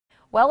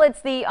Well,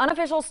 it's the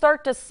unofficial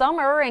start to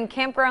summer, and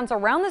campgrounds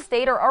around the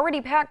state are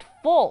already packed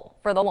full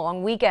for the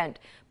long weekend.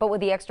 But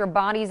with the extra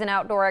bodies and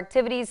outdoor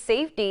activities,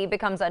 safety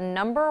becomes a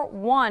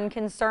 #1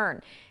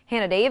 concern.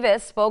 Hannah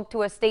Davis spoke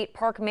to a state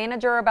park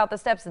manager about the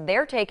steps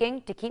they're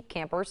taking to keep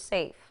campers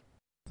safe.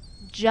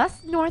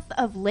 Just north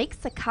of Lake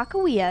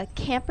Sakakawea,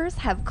 campers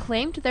have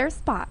claimed their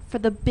spot for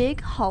the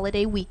big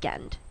holiday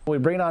weekend. We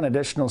bring on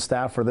additional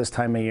staff for this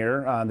time of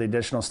year. The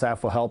additional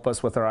staff will help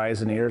us with our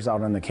eyes and ears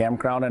out on the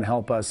campground and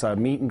help us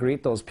meet and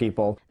greet those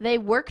people. They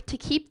work to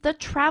keep the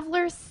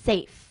travelers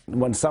safe.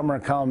 When summer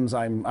comes,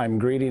 I'm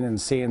greeting and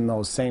seeing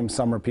those same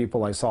summer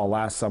people I saw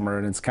last summer,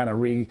 and it's kind of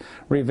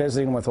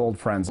revisiting with old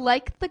friends.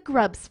 Like the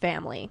Grubbs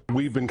family.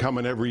 We've been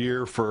coming every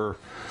year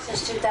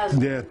since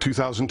 2000. Yeah,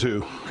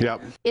 2002.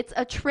 Yep. It's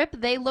a trip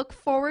they look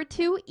forward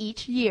to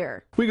each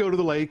year. We go to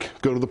the lake,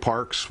 go to the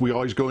parks. We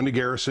always go into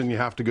Garrison. You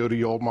have to go to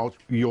the old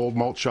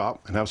malt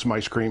shop and have some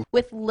ice cream.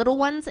 With little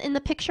ones in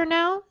the picture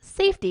now,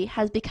 safety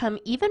has become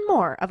even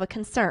more of a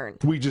concern.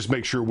 We just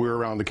make sure we're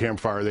around the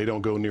campfire. They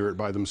don't go near it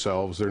by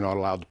themselves. They're not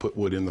allowed to put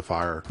wood in the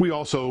fire. We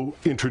also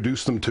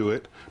introduce them to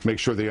it, make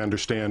sure they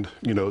understand,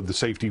 the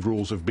safety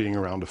rules of being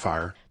around a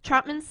fire.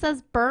 Trotman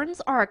says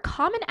burns are a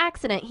common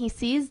accident he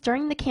sees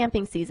during the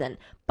camping season,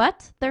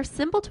 but they're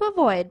simple to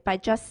avoid by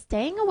just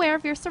staying aware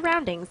of your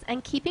surroundings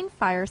and keeping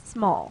fires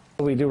small.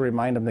 We do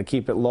remind them to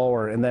keep it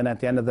lower, and then at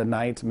the end of the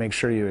night, make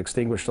sure you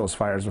extinguish those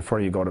fires before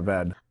you go to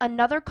bed.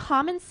 Another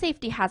common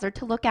safety hazard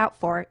to look out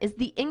for is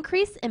the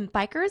increase in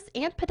bikers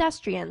and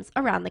pedestrians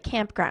around the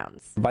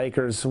campgrounds.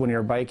 Bikers, when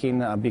you're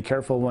biking, be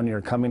careful when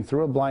you're coming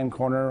through a blind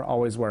corner.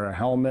 Always wear a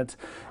helmet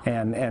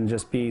and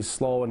just be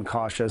slow and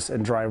cautious,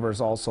 and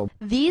drivers also.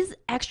 These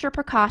extra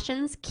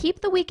precautions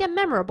keep the weekend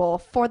memorable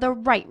for the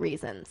right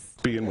reasons.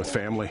 Being with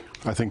family.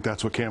 I think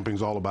that's what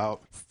camping's all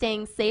about.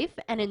 Staying safe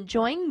and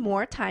enjoying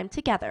more time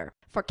together.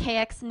 For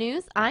KX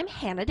News, I'm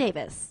Hannah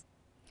Davis.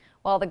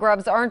 Well, the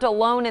Grubbs aren't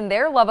alone in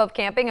their love of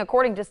camping.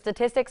 According to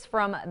statistics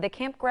from the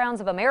Campgrounds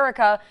of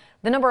America,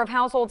 the number of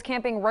households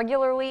camping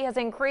regularly has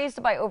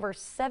increased by over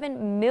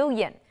 7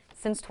 million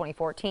since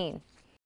 2014.